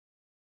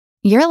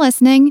You're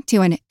listening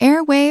to an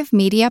Airwave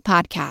Media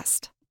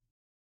Podcast.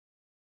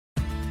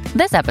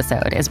 This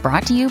episode is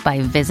brought to you by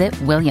Visit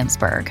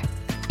Williamsburg.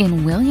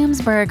 In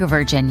Williamsburg,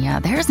 Virginia,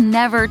 there's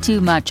never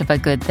too much of a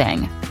good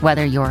thing.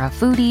 Whether you're a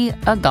foodie,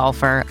 a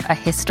golfer, a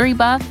history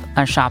buff,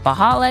 a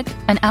shopaholic,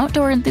 an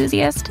outdoor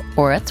enthusiast,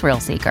 or a thrill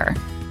seeker,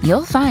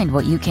 you'll find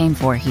what you came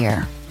for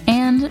here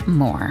and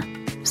more.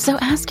 So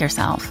ask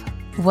yourself,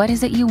 what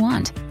is it you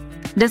want?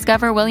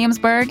 Discover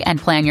Williamsburg and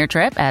plan your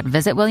trip at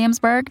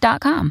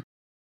visitwilliamsburg.com.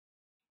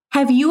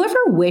 Have you ever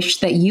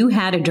wished that you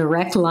had a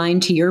direct line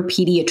to your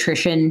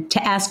pediatrician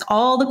to ask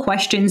all the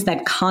questions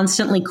that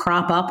constantly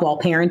crop up while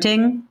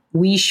parenting?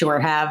 We sure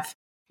have.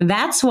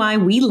 That's why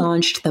we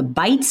launched the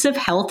Bites of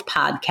Health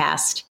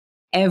podcast.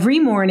 Every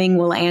morning,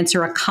 we'll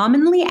answer a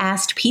commonly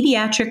asked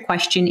pediatric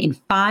question in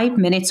 5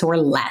 minutes or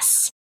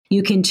less.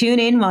 You can tune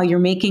in while you're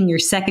making your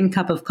second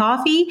cup of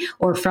coffee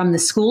or from the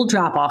school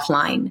drop-off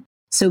line.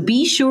 So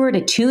be sure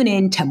to tune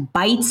in to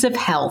Bites of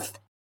Health,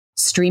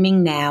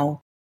 streaming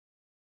now.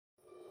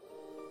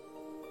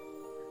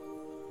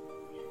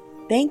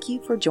 Thank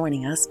you for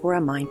joining us for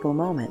a mindful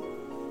moment.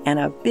 And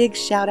a big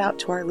shout out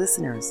to our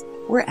listeners.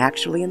 We're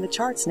actually in the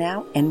charts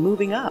now and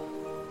moving up.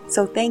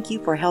 So thank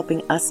you for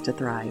helping us to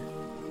thrive.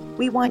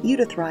 We want you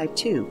to thrive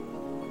too.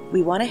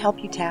 We want to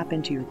help you tap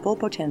into your full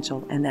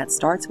potential, and that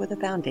starts with a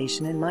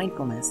foundation in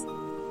mindfulness.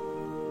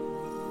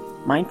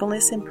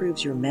 Mindfulness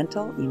improves your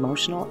mental,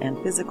 emotional,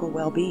 and physical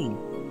well-being.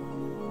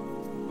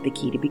 The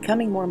key to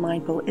becoming more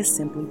mindful is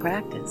simply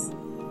practice.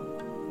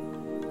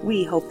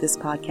 We hope this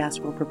podcast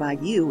will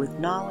provide you with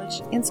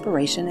knowledge,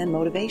 inspiration, and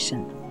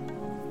motivation.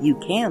 You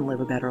can live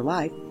a better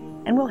life,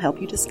 and we'll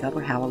help you discover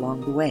how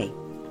along the way.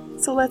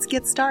 So let's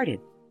get started.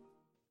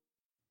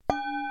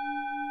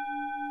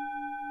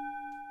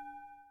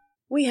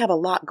 We have a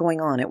lot going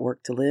on at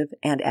Work to Live,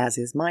 and as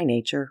is my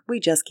nature, we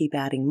just keep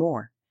adding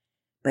more.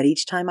 But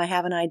each time I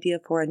have an idea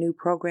for a new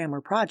program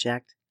or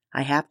project,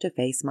 I have to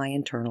face my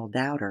internal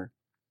doubter.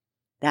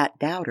 That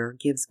doubter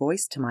gives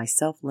voice to my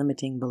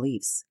self-limiting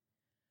beliefs.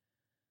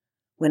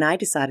 When I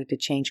decided to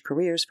change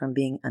careers from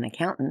being an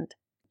accountant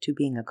to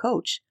being a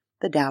coach,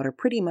 the doubter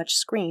pretty much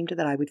screamed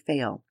that I would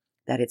fail,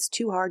 that it's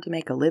too hard to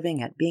make a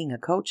living at being a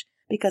coach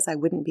because I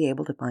wouldn't be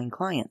able to find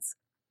clients.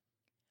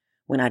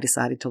 When I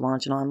decided to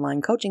launch an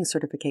online coaching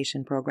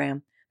certification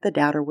program, the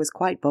doubter was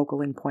quite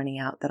vocal in pointing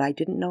out that I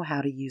didn't know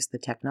how to use the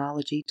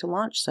technology to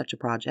launch such a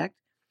project,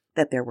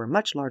 that there were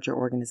much larger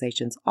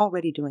organizations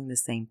already doing the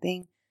same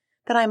thing,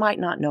 that I might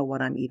not know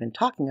what I'm even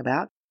talking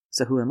about,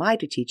 so who am I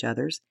to teach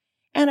others,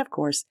 and of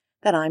course,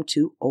 that I'm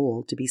too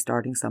old to be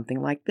starting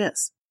something like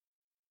this.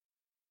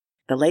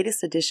 The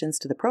latest additions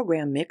to the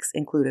program mix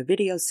include a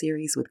video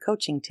series with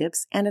coaching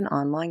tips and an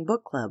online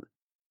book club.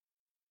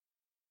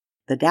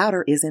 The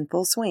doubter is in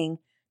full swing,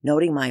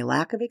 noting my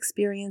lack of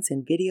experience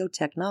in video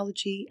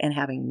technology and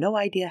having no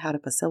idea how to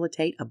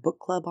facilitate a book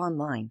club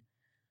online.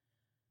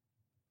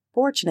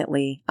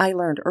 Fortunately, I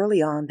learned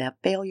early on that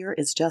failure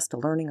is just a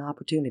learning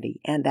opportunity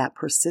and that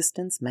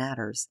persistence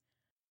matters.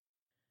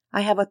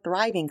 I have a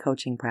thriving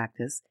coaching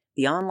practice.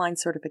 The online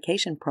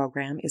certification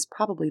program is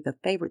probably the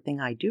favorite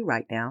thing I do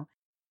right now.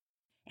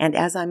 And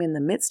as I'm in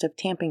the midst of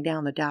tamping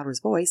down the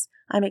doubter's voice,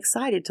 I'm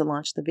excited to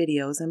launch the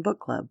videos and book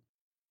club.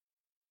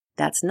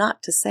 That's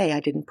not to say I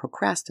didn't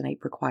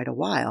procrastinate for quite a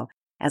while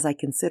as I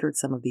considered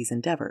some of these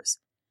endeavors.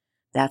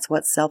 That's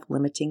what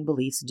self-limiting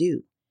beliefs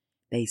do.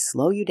 They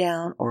slow you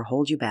down or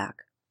hold you back.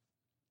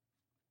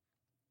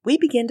 We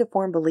begin to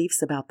form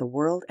beliefs about the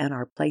world and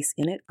our place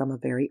in it from a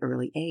very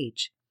early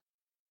age.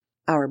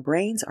 Our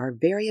brains are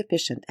very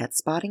efficient at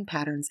spotting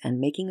patterns and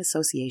making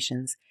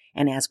associations,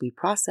 and as we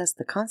process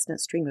the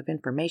constant stream of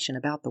information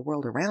about the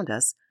world around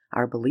us,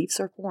 our beliefs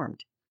are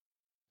formed.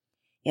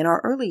 In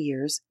our early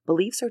years,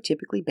 beliefs are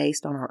typically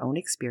based on our own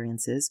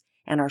experiences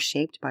and are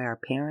shaped by our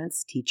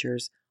parents,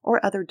 teachers,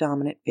 or other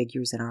dominant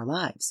figures in our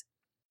lives.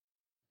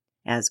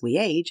 As we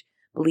age,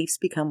 beliefs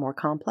become more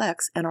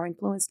complex and are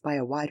influenced by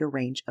a wider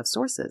range of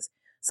sources,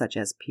 such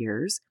as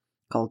peers,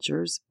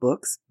 cultures,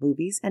 books,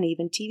 movies, and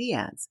even TV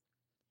ads.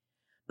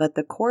 But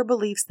the core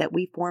beliefs that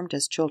we formed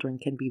as children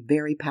can be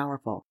very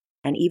powerful,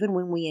 and even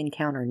when we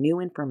encounter new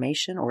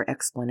information or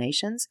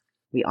explanations,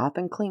 we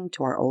often cling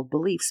to our old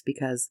beliefs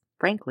because,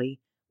 frankly,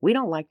 we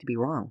don't like to be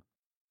wrong.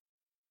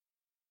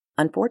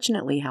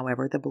 Unfortunately,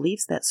 however, the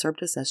beliefs that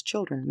served us as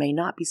children may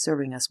not be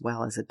serving us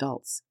well as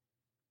adults.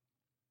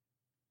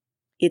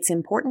 It's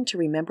important to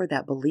remember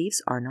that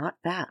beliefs are not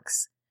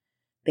facts.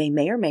 They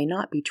may or may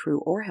not be true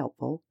or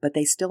helpful, but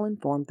they still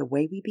inform the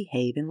way we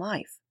behave in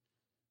life.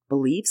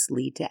 Beliefs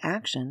lead to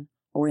action,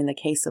 or in the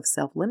case of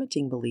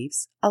self-limiting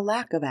beliefs, a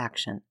lack of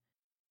action.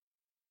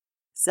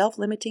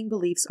 Self-limiting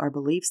beliefs are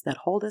beliefs that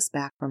hold us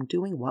back from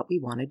doing what we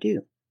want to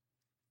do.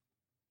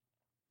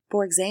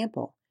 For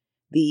example,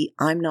 the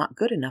 "I'm not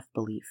good enough"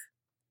 belief.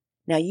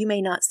 Now, you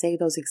may not say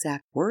those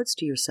exact words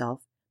to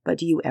yourself, but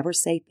do you ever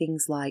say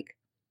things like,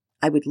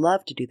 "I would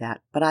love to do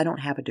that, but I don't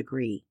have a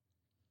degree"?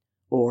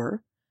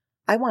 Or,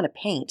 "I want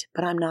to paint,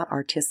 but I'm not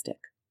artistic"?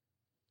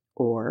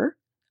 Or,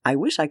 "I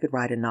wish I could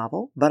write a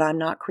novel, but I'm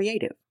not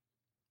creative"?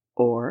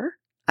 Or,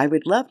 I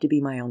would love to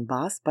be my own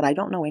boss, but I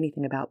don't know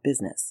anything about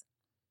business.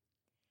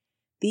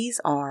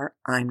 These are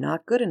I'm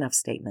not good enough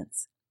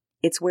statements.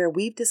 It's where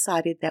we've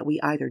decided that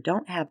we either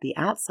don't have the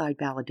outside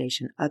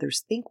validation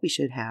others think we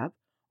should have,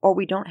 or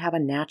we don't have a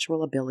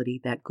natural ability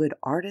that good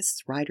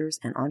artists, writers,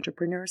 and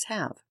entrepreneurs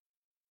have.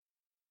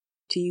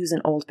 To use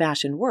an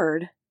old-fashioned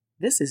word,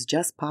 this is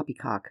just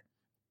poppycock.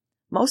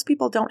 Most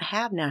people don't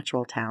have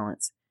natural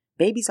talents.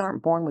 Babies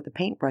aren't born with a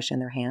paintbrush in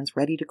their hands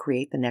ready to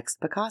create the next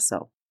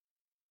Picasso.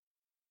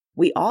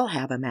 We all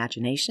have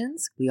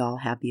imaginations, we all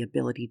have the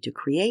ability to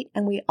create,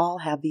 and we all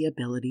have the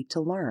ability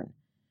to learn.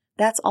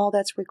 That's all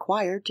that's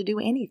required to do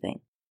anything.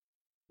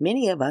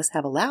 Many of us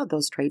have allowed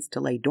those traits to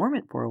lay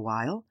dormant for a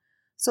while,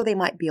 so they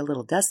might be a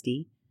little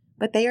dusty,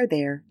 but they are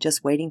there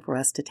just waiting for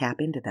us to tap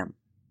into them.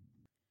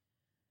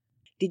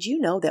 Did you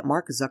know that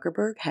Mark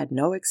Zuckerberg had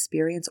no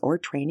experience or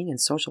training in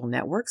social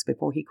networks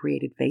before he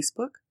created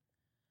Facebook?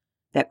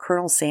 That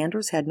Colonel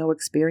Sanders had no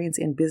experience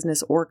in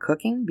business or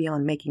cooking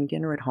beyond making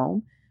dinner at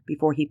home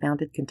before he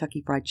founded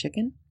Kentucky Fried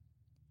Chicken?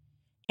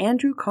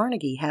 Andrew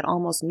Carnegie had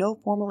almost no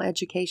formal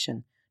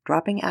education,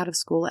 dropping out of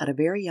school at a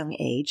very young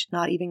age,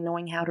 not even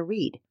knowing how to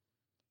read.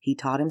 He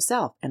taught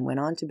himself and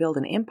went on to build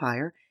an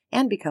empire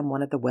and become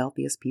one of the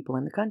wealthiest people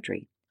in the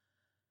country.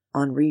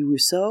 Henri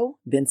Rousseau,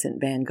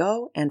 Vincent van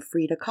Gogh, and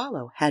Frida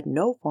Kahlo had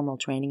no formal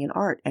training in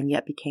art and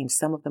yet became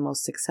some of the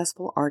most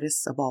successful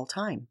artists of all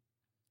time.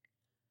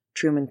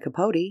 Truman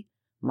Capote,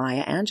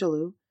 Maya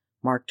Angelou,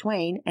 Mark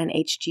Twain, and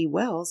H.G.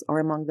 Wells are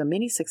among the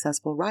many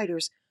successful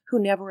writers who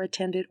never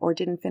attended or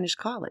didn't finish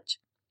college.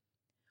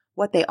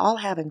 What they all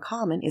have in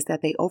common is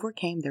that they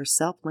overcame their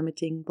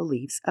self-limiting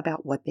beliefs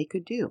about what they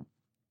could do.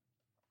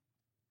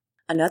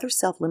 Another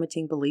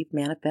self-limiting belief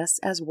manifests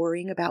as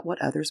worrying about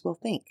what others will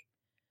think.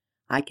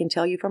 I can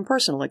tell you from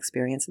personal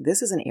experience,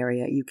 this is an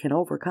area you can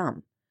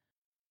overcome.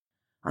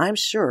 I'm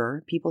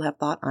sure people have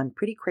thought I'm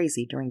pretty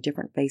crazy during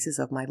different phases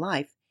of my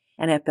life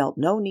and have felt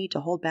no need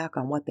to hold back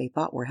on what they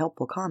thought were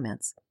helpful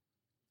comments.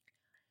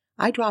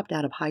 I dropped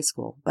out of high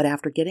school, but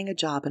after getting a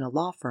job in a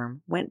law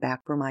firm, went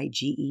back for my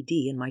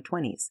GED in my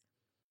 20s.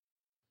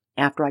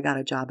 After I got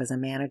a job as a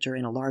manager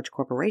in a large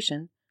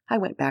corporation, I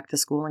went back to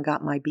school and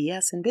got my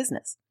BS in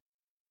business.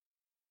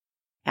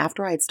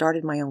 After I had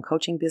started my own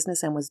coaching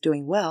business and was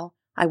doing well,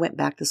 I went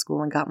back to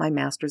school and got my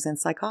master's in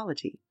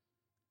psychology.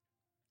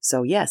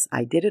 So yes,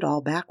 I did it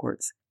all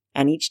backwards.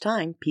 And each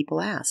time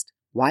people asked,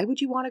 why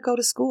would you want to go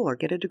to school or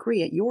get a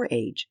degree at your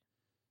age?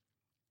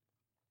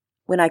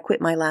 When I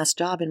quit my last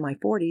job in my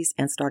 40s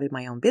and started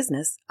my own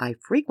business, I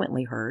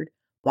frequently heard,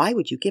 why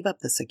would you give up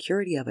the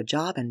security of a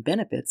job and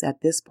benefits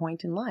at this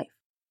point in life?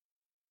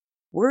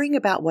 Worrying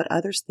about what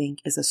others think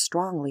is a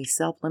strongly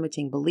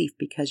self-limiting belief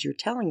because you're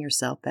telling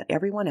yourself that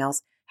everyone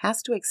else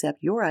has to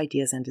accept your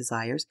ideas and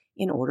desires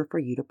in order for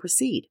you to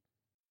proceed.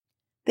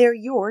 They're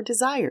your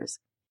desires.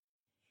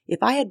 If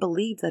I had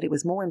believed that it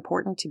was more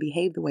important to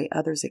behave the way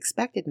others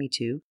expected me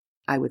to,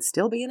 I would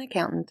still be an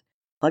accountant,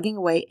 plugging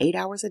away 8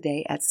 hours a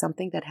day at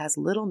something that has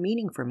little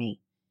meaning for me.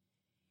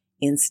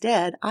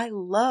 Instead, I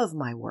love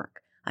my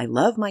work. I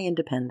love my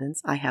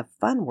independence. I have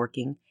fun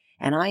working,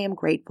 and I am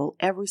grateful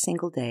every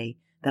single day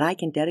that I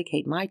can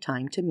dedicate my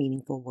time to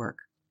meaningful work.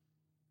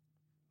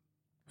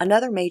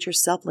 Another major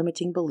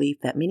self-limiting belief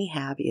that many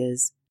have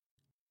is,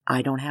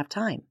 I don't have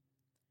time.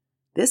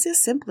 This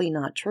is simply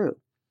not true.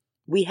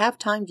 We have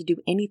time to do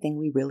anything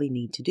we really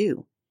need to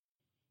do.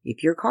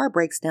 If your car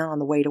breaks down on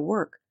the way to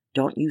work,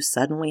 don't you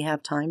suddenly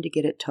have time to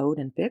get it towed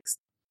and fixed?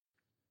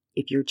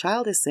 If your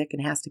child is sick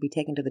and has to be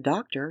taken to the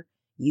doctor,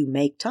 you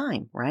make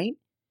time, right?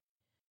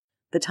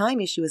 The time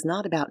issue is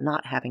not about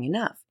not having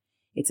enough.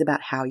 It's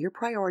about how you're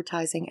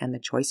prioritizing and the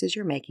choices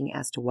you're making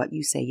as to what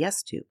you say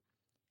yes to.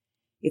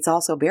 It's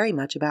also very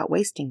much about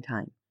wasting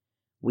time.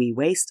 We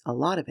waste a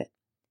lot of it.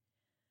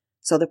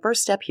 So the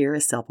first step here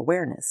is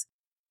self-awareness.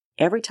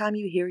 Every time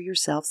you hear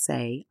yourself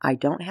say, I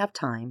don't have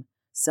time,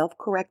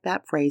 self-correct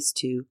that phrase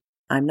to,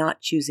 I'm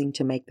not choosing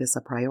to make this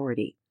a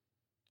priority.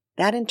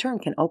 That in turn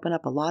can open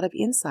up a lot of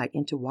insight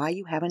into why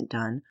you haven't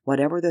done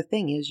whatever the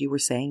thing is you were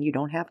saying you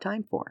don't have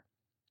time for.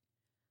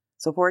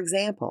 So for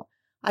example,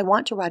 I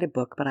want to write a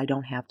book, but I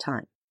don't have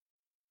time.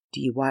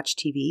 Do you watch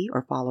TV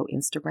or follow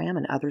Instagram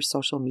and other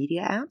social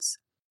media apps?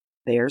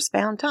 There's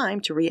found time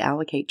to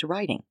reallocate to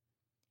writing.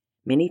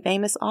 Many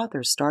famous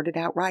authors started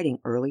out writing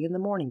early in the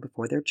morning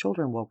before their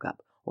children woke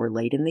up, or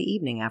late in the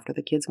evening after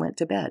the kids went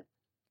to bed.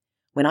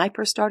 When I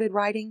first started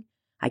writing,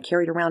 I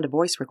carried around a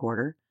voice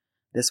recorder,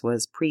 this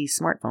was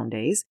pre-smartphone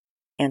days,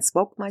 and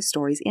spoke my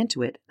stories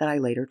into it that I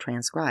later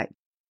transcribed.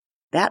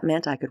 That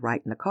meant I could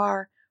write in the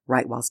car,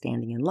 write while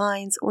standing in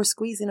lines, or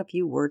squeeze in a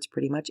few words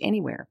pretty much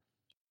anywhere.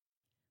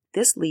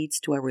 This leads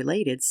to a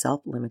related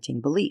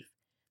self-limiting belief,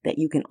 that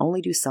you can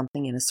only do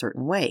something in a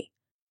certain way.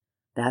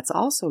 That's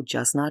also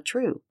just not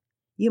true.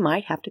 You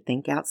might have to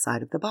think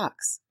outside of the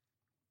box.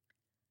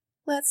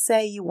 Let's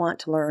say you want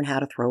to learn how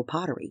to throw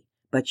pottery,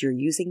 but you're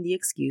using the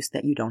excuse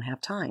that you don't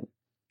have time.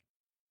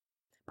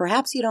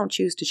 Perhaps you don't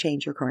choose to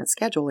change your current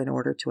schedule in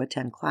order to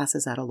attend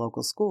classes at a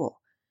local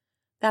school.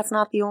 That's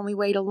not the only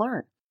way to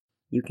learn.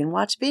 You can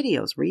watch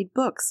videos, read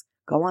books,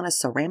 go on a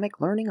ceramic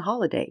learning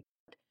holiday.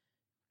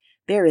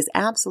 There is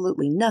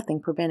absolutely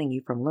nothing preventing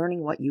you from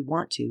learning what you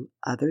want to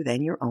other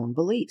than your own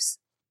beliefs.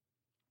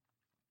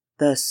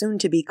 The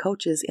soon-to-be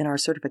coaches in our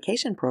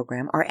certification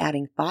program are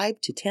adding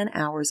 5 to 10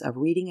 hours of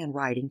reading and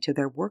writing to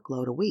their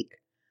workload a week.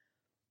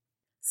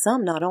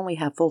 Some not only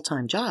have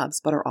full-time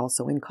jobs, but are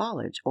also in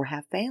college or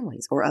have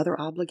families or other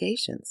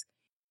obligations.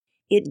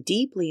 It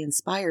deeply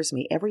inspires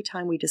me every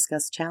time we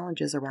discuss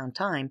challenges around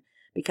time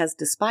because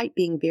despite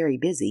being very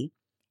busy,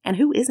 and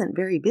who isn't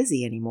very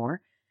busy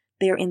anymore,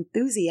 they are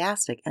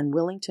enthusiastic and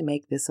willing to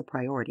make this a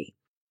priority.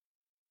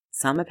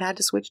 Some have had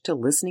to switch to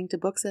listening to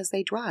books as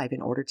they drive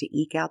in order to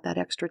eke out that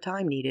extra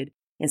time needed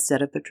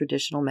instead of the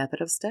traditional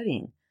method of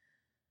studying.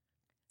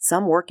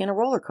 Some work in a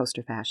roller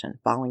coaster fashion,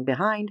 falling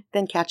behind,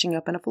 then catching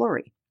up in a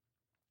flurry.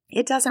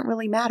 It doesn't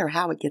really matter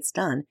how it gets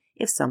done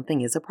if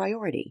something is a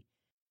priority.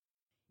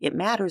 It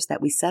matters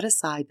that we set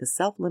aside the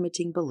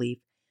self-limiting belief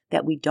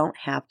that we don't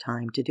have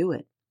time to do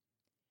it.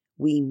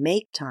 We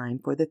make time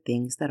for the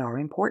things that are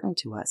important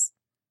to us.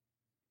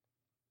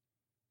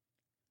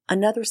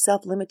 Another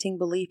self-limiting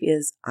belief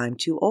is, I'm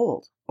too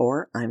old,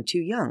 or I'm too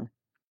young.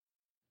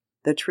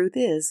 The truth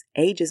is,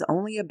 age is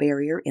only a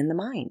barrier in the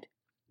mind.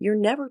 You're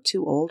never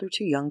too old or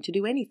too young to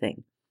do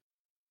anything.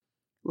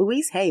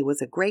 Louise Hay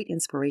was a great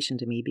inspiration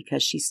to me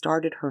because she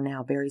started her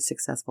now very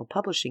successful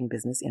publishing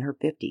business in her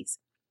 50s.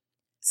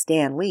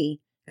 Stan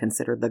Lee,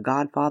 considered the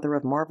godfather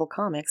of Marvel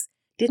Comics,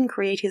 didn't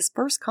create his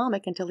first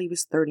comic until he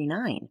was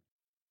 39.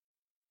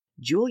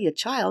 Julia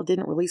Child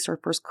didn't release her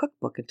first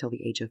cookbook until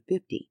the age of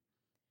 50.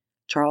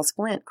 Charles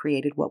Flint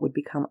created what would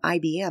become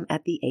IBM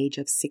at the age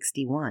of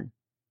 61.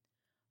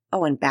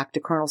 Oh, and back to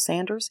Colonel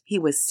Sanders, he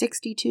was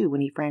 62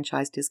 when he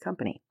franchised his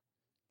company.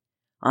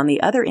 On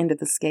the other end of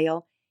the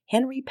scale,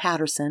 Henry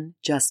Patterson,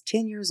 just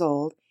 10 years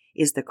old,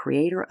 is the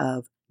creator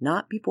of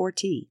Not Before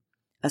Tea,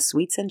 a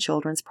sweets and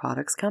children's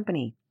products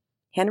company.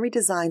 Henry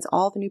designs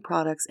all the new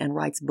products and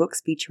writes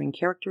books featuring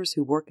characters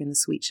who work in the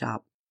sweet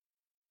shop.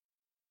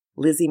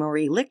 Lizzie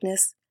Marie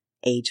Lickness,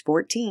 age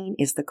 14,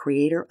 is the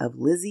creator of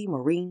Lizzie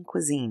Marine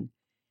Cuisine.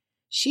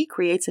 She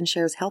creates and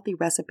shares healthy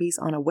recipes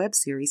on a web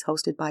series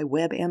hosted by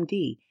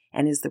WebMD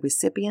and is the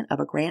recipient of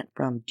a grant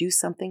from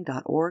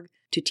DoSomething.org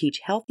to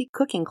teach healthy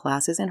cooking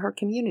classes in her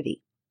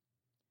community.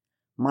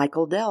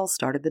 Michael Dell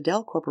started the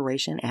Dell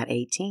Corporation at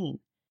 18.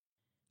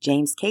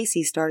 James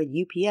Casey started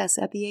UPS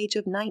at the age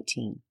of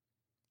 19.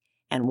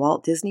 And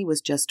Walt Disney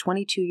was just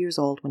 22 years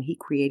old when he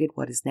created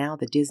what is now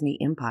the Disney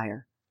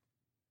Empire.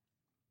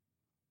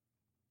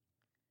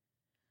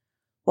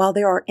 While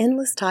there are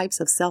endless types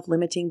of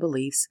self-limiting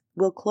beliefs,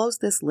 we'll close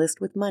this list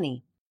with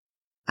money.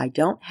 I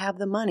don't have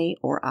the money,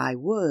 or I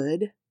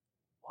would.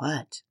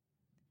 What?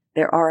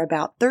 There are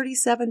about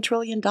 $37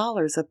 trillion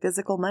of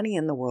physical money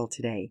in the world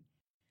today.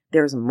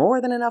 There's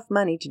more than enough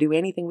money to do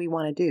anything we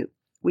want to do.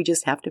 We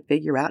just have to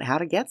figure out how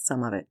to get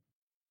some of it.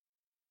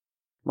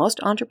 Most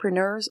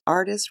entrepreneurs,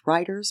 artists,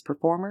 writers,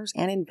 performers,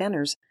 and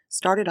inventors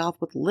started off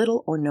with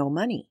little or no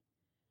money.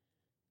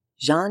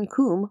 Jean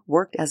Koum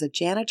worked as a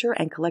janitor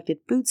and collected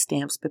food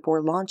stamps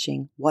before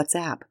launching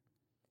WhatsApp.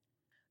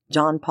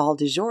 John Paul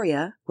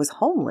DeJoria was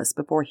homeless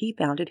before he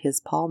founded his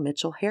Paul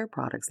Mitchell hair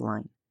products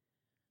line.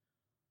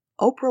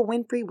 Oprah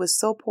Winfrey was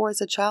so poor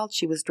as a child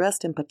she was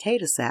dressed in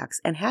potato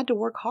sacks and had to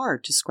work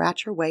hard to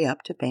scratch her way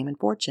up to fame and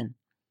fortune.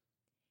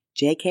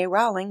 J.K.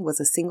 Rowling was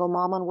a single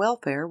mom on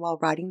welfare while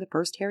writing the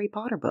first Harry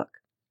Potter book.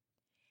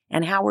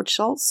 And Howard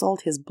Schultz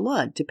sold his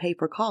blood to pay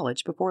for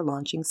college before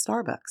launching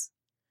Starbucks.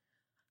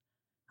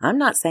 I'm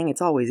not saying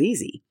it's always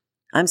easy.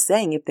 I'm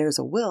saying if there's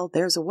a will,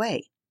 there's a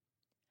way.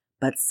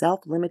 But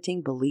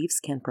self-limiting beliefs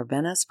can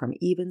prevent us from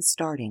even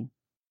starting.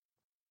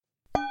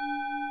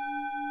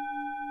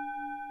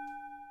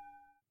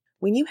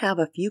 When you have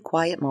a few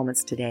quiet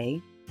moments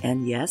today,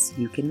 and yes,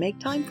 you can make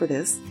time for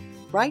this,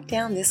 write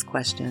down this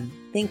question,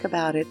 think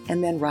about it,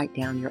 and then write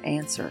down your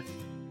answer.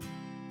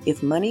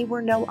 If money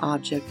were no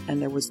object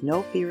and there was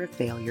no fear of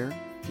failure,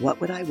 what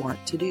would I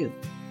want to do?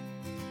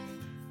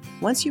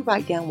 Once you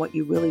write down what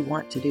you really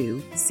want to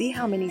do, see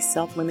how many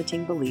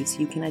self-limiting beliefs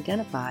you can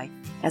identify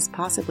as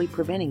possibly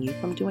preventing you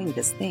from doing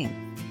this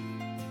thing.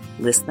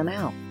 List them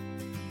out.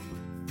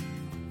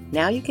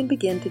 Now you can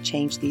begin to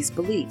change these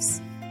beliefs.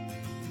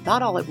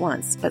 Not all at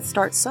once, but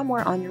start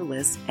somewhere on your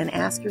list and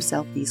ask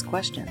yourself these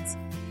questions.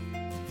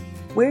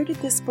 Where did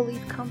this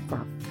belief come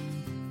from?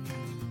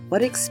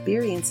 What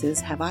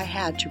experiences have I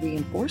had to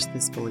reinforce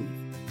this belief?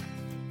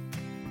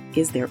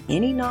 Is there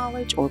any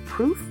knowledge or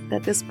proof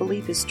that this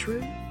belief is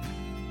true?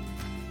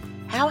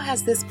 How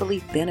has this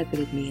belief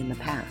benefited me in the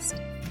past?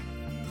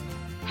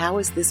 How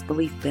is this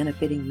belief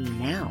benefiting me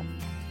now?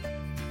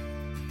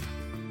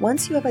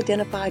 Once you have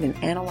identified and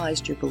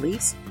analyzed your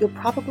beliefs, you'll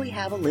probably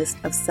have a list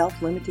of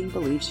self-limiting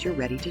beliefs you're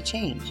ready to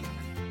change.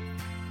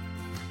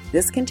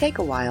 This can take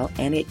a while,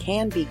 and it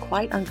can be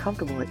quite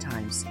uncomfortable at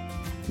times.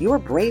 You're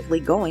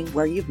bravely going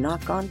where you've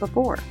not gone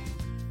before.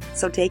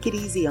 So take it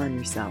easy on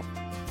yourself.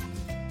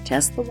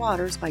 Test the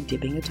waters by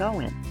dipping a toe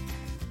in.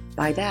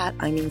 By that,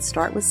 I mean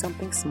start with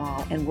something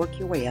small and work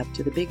your way up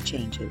to the big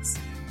changes.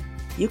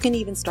 You can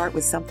even start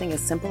with something as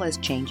simple as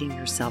changing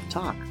your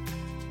self-talk.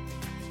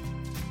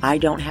 I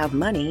don't have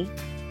money.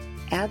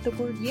 Add the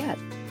word yet.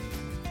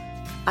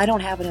 I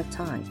don't have enough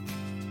time.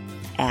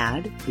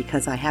 Add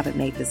because I haven't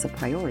made this a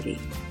priority.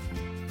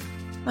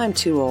 I'm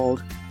too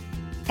old.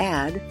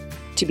 Add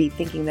to be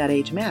thinking that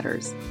age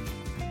matters.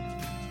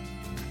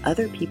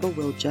 Other people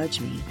will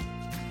judge me.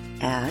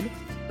 Add,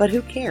 but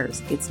who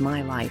cares? It's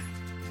my life.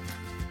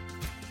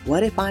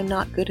 What if I'm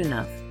not good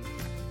enough?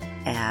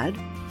 Add,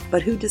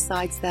 but who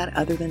decides that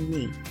other than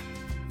me?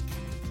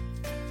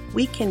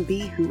 We can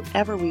be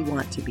whoever we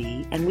want to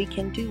be, and we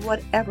can do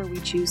whatever we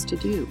choose to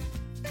do.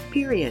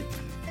 Period.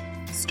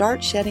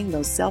 Start shedding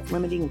those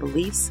self-limiting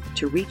beliefs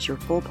to reach your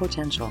full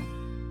potential.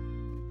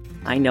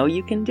 I know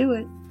you can do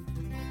it.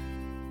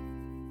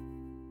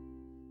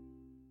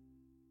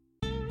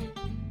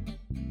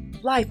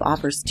 Life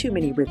offers too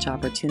many rich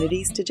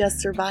opportunities to just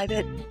survive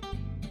it.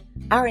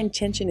 Our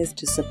intention is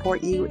to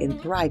support you in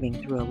thriving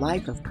through a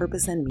life of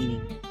purpose and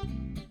meaning.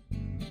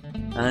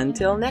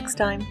 Until next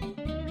time,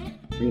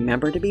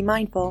 remember to be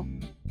mindful.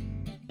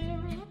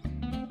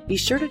 Be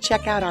sure to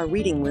check out our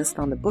reading list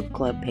on the book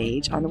club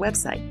page on the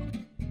website.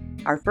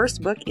 Our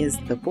first book is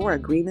The 4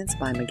 Agreements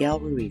by Miguel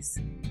Ruiz,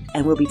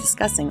 and we'll be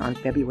discussing on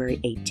February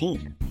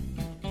 18th.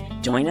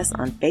 Join us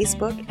on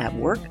Facebook at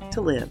Work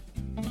to Live.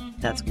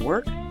 That's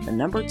work, the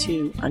number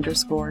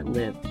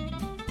 2_live.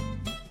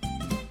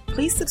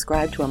 Please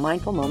subscribe to A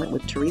Mindful Moment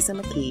with Teresa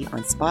McKee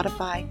on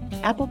Spotify,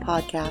 Apple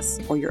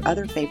Podcasts, or your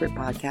other favorite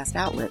podcast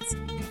outlets.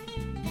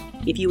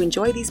 If you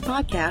enjoy these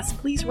podcasts,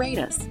 please rate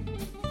us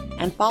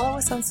and follow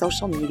us on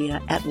social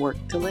media at Work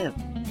to Live.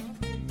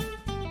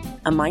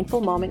 A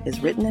Mindful Moment is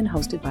written and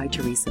hosted by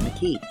Teresa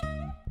McKee.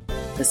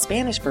 The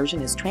Spanish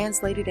version is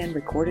translated and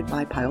recorded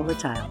by Paola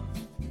Tile.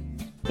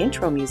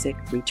 Intro music,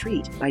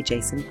 Retreat by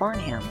Jason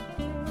Farnham.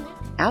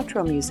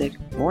 Outro music,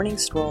 Morning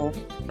Stroll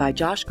by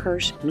Josh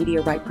Kirsch,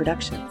 Media Right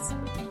Productions.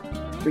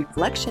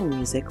 Reflection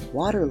music,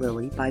 Water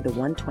Lily by the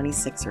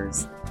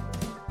 126ers.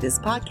 This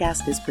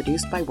podcast is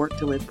produced by Work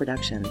to Live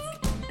Productions.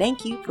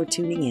 Thank you for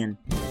tuning in.